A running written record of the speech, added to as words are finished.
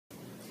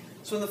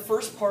So in the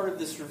first part of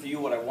this review,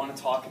 what I want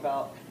to talk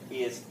about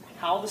is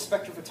how the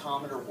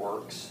spectrophotometer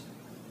works,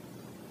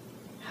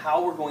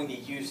 how we're going to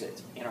use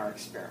it in our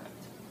experiment.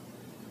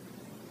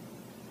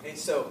 Okay,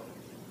 so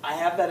I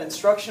have that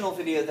instructional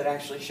video that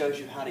actually shows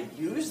you how to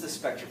use the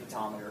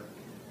spectrophotometer.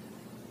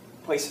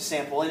 Place a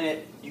sample in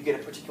it, you get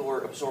a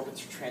particular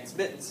absorbance or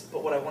transmittance,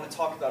 but what I want to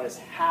talk about is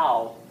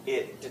how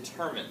it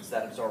determines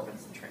that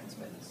absorbance and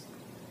transmittance.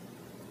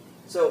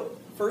 So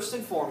first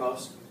and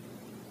foremost,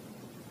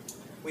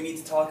 we need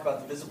to talk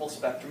about the visible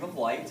spectrum of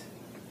light.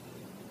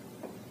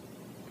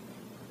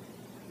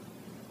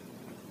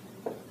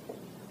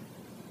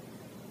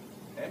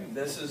 Okay,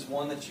 this is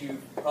one that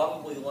you've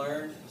probably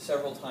learned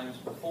several times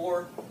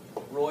before.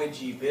 Roy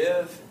G.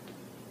 Biv.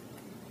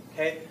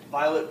 Okay,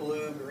 violet,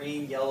 blue,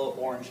 green, yellow,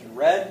 orange, and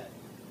red.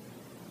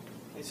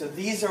 Okay, so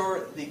these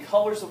are the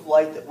colors of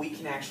light that we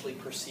can actually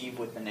perceive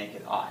with the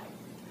naked eye.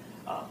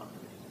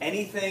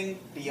 Anything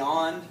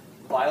beyond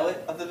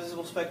violet of the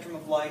visible spectrum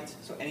of light,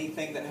 so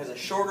anything that has a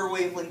shorter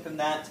wavelength than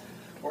that,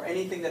 or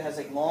anything that has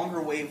a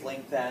longer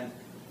wavelength than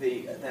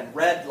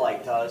red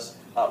light does,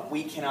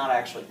 we cannot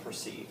actually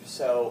perceive.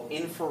 So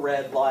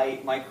infrared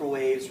light,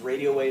 microwaves,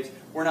 radio waves,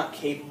 we're not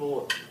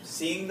capable of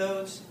seeing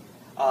those.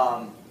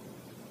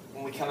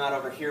 When we come out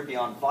over here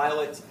beyond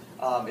violet,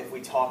 if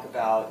we talk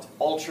about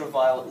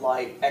ultraviolet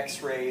light,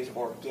 X-rays,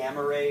 or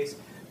gamma rays,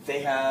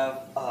 they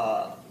have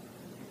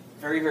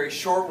very, very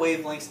short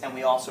wavelengths, and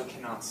we also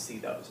cannot see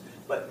those.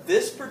 But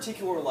this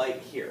particular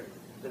light here,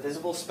 the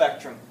visible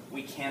spectrum,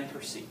 we can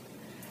perceive.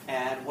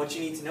 And what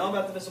you need to know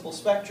about the visible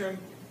spectrum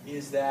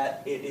is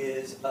that it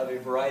is of a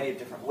variety of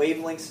different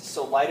wavelengths.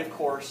 So light, of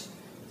course,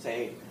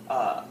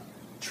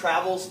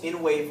 travels in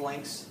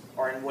wavelengths,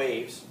 or in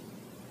waves,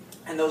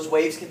 and those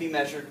waves can be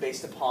measured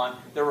based upon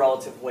their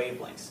relative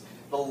wavelengths.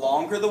 The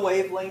longer the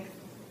wavelength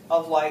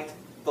of light,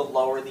 the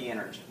lower the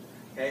energy.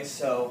 Okay,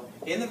 so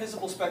in the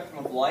visible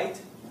spectrum of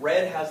light,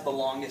 red has the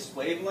longest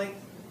wavelength,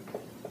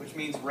 which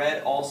means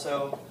red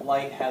also,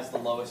 light has the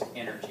lowest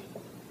energy.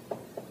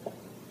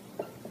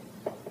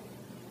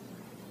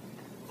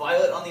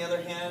 Violet, on the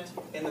other hand,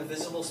 in the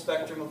visible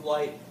spectrum of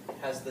light,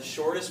 has the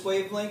shortest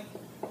wavelength,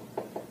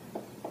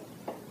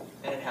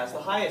 and it has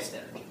the highest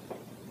energy.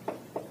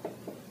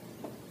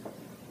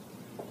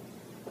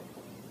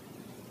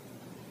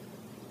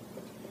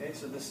 Okay,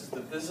 so this is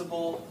the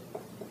visible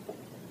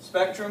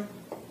spectrum.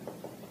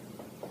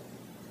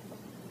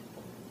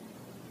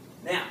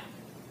 Now,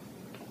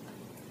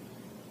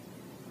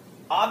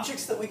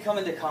 objects that we come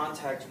into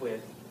contact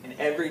with in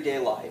everyday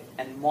life,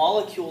 and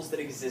molecules that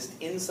exist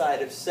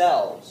inside of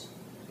cells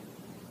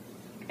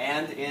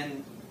and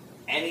in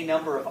any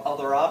number of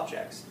other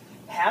objects,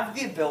 have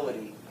the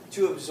ability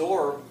to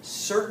absorb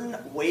certain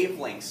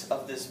wavelengths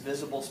of this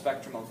visible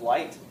spectrum of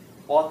light,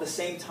 while at the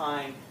same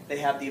time they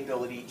have the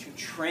ability to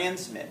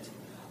transmit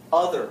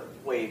other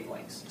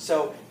wavelengths.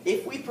 So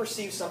if we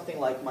perceive something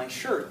like my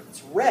shirt,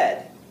 it's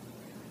red,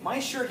 my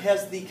shirt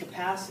has the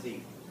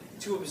capacity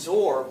to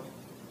absorb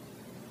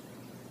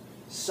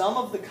some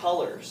of the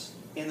colors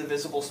in the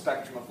visible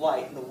spectrum of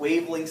light and the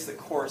wavelengths that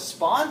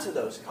correspond to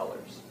those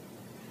colors.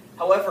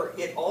 However,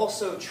 it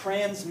also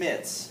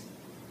transmits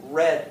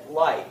red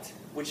light,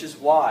 which is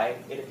why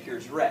it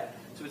appears red.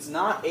 So it's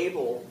not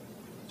able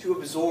to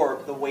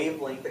absorb the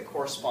wavelength that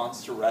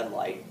corresponds to red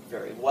light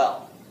very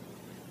well.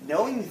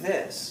 Knowing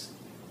this,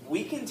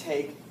 we can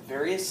take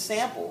various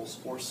samples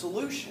or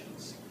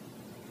solutions.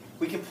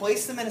 We can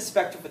place them in a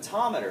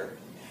spectrophotometer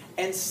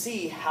and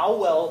see how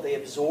well they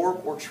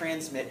absorb or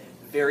transmit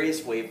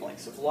various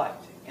wavelengths of light.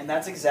 And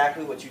that's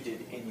exactly what you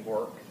did in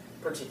your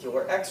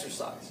particular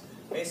exercise.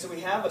 Okay, so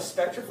we have a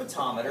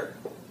spectrophotometer.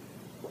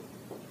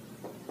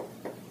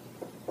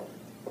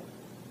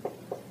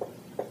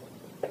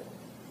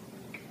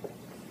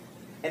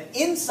 And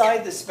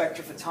inside the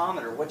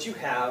spectrophotometer, what you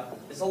have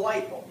is a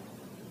light bulb.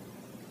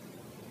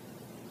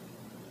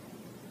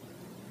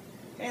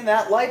 And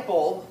that light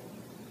bulb,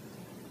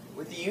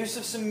 with the use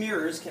of some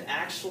mirrors, can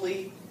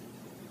actually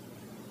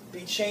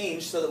be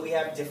changed so that we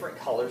have different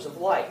colors of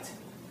light.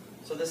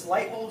 So this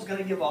light bulb is going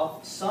to give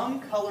off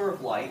some color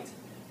of light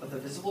of the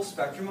visible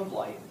spectrum of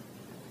light.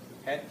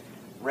 Okay?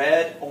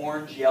 Red,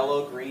 orange,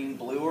 yellow, green,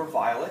 blue, or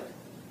violet.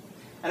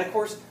 And of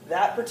course,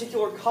 that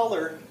particular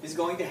color is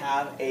going to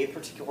have a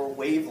particular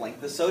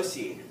wavelength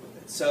associated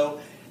with it. So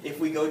if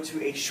we go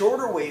to a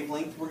shorter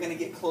wavelength, we're going to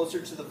get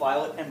closer to the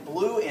violet and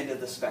blue end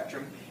of the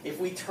spectrum. If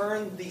we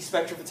turn the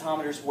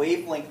spectrophotometer's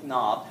wavelength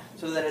knob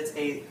so that it's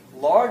a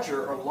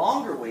larger or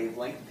longer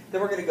wavelength, then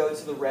we're going to go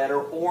to the red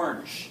or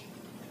orange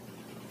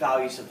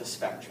values of the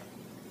spectrum.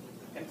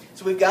 Okay?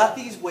 So we've got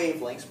these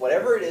wavelengths,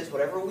 whatever it is,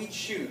 whatever we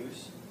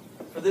choose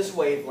for this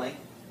wavelength.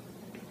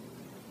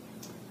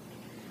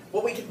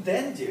 What we can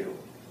then do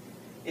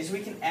is we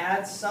can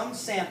add some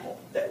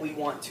sample that we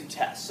want to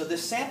test. So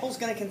this sample is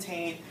going to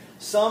contain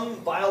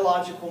some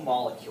biological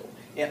molecule.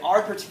 In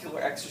our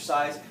particular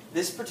exercise,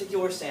 this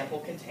particular sample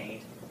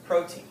contained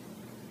protein.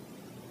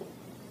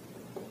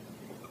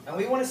 And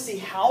we want to see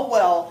how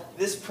well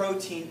this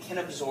protein can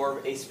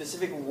absorb a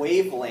specific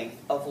wavelength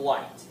of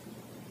light.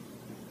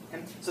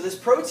 And so this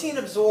protein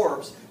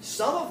absorbs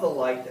some of the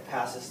light that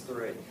passes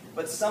through it,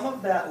 but some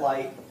of that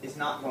light is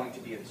not going to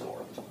be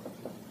absorbed.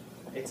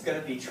 It's going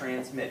to be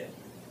transmitted.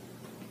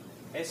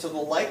 Okay, so the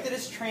light that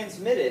is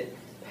transmitted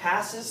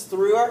passes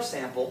through our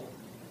sample,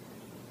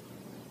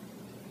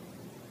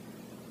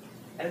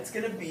 and it's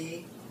going to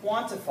be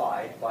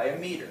quantified by a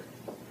meter.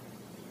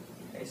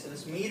 Okay, so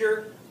this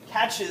meter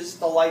catches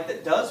the light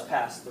that does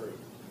pass through,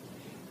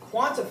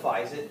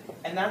 quantifies it,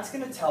 and that's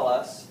going to tell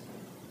us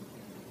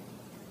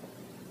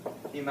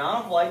the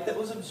amount of light that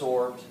was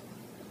absorbed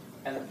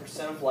and the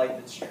percent of light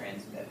that's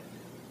transmitted.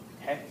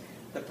 Okay?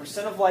 The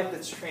percent of light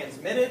that's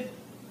transmitted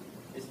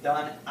is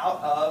done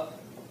out of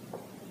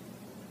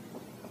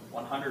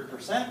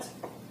 100%.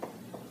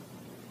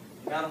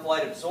 The amount of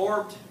light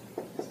absorbed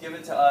is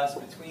given to us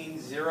between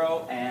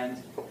 0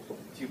 and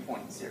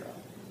 2.0. It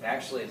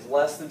actually is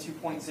less than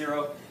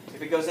 2.0.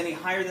 If it goes any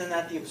higher than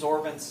that, the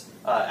absorbance,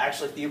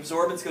 actually if the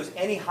absorbance goes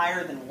any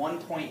higher than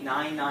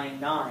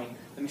 1.999,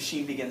 the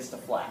machine begins to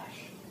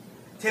flash.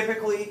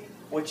 Typically,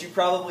 what you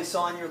probably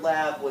saw in your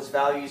lab was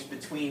values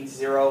between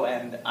 0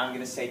 and, I'm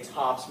going to say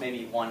tops,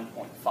 maybe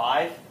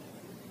 1.5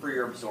 for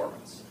your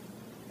absorbance.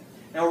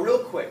 Now real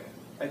quick,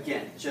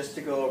 again, just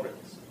to go over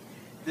this.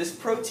 This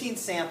protein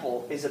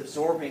sample is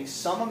absorbing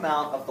some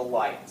amount of the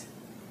light.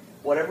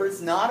 Whatever it's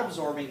not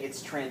absorbing,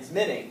 it's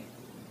transmitting.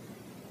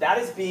 That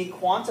is being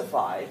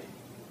quantified,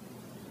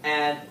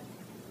 and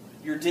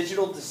your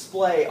digital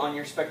display on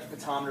your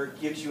spectrophotometer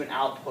gives you an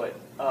output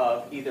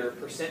of either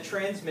percent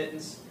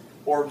transmittance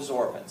or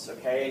absorbance,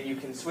 okay? And you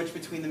can switch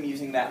between them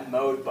using that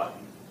mode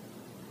button.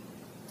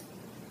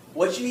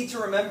 What you need to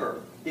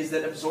remember is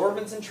that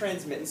absorbance and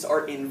transmittance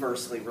are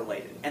inversely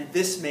related, and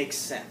this makes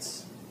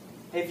sense.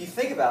 If you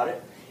think about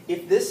it,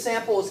 if this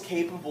sample is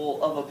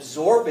capable of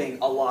absorbing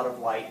a lot of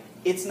light,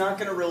 it's not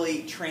going to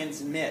really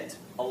transmit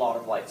a lot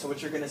of light. So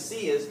what you're going to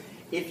see is,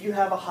 if you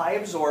have a high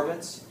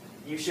absorbance,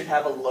 you should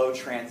have a low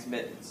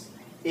transmittance.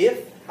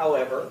 If,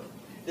 however,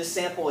 this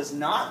sample is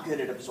not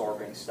good at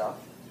absorbing stuff,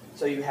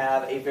 so you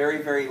have a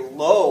very, very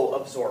low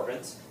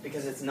absorbance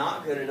because it's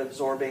not good at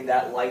absorbing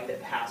that light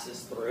that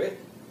passes through it,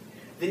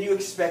 then you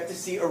expect to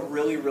see a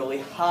really, really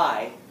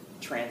high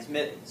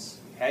transmittance.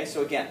 Okay,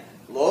 so again,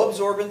 low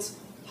absorbance,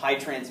 high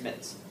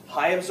transmittance.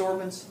 High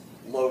absorbance,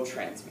 low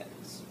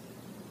transmittance.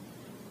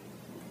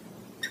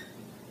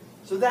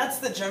 So that's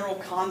the general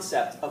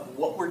concept of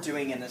what we're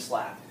doing in this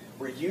lab.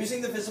 We're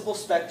using the visible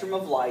spectrum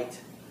of light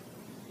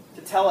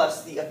to tell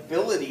us the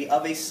ability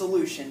of a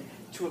solution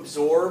to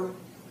absorb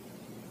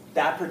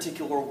that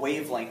particular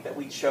wavelength that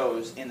we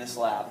chose in this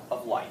lab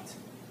of light.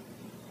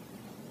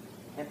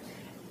 Okay.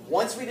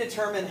 Once we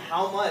determine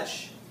how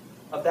much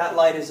of that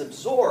light is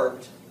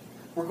absorbed,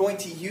 we're going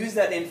to use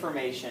that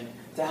information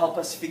to help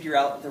us figure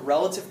out the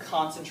relative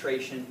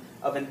concentration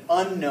of an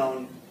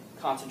unknown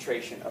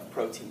concentration of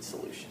protein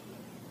solution.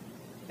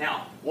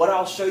 Now, what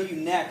I'll show you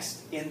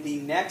next in the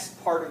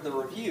next part of the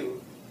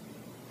review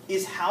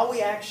is how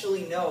we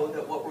actually know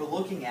that what we're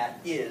looking at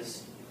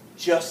is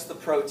just the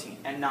protein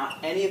and not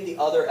any of the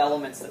other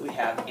elements that we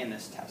have in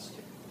this test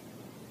tube.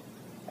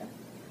 Okay?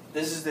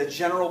 This is the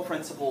general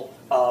principle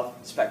of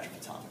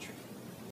spectrophotometry.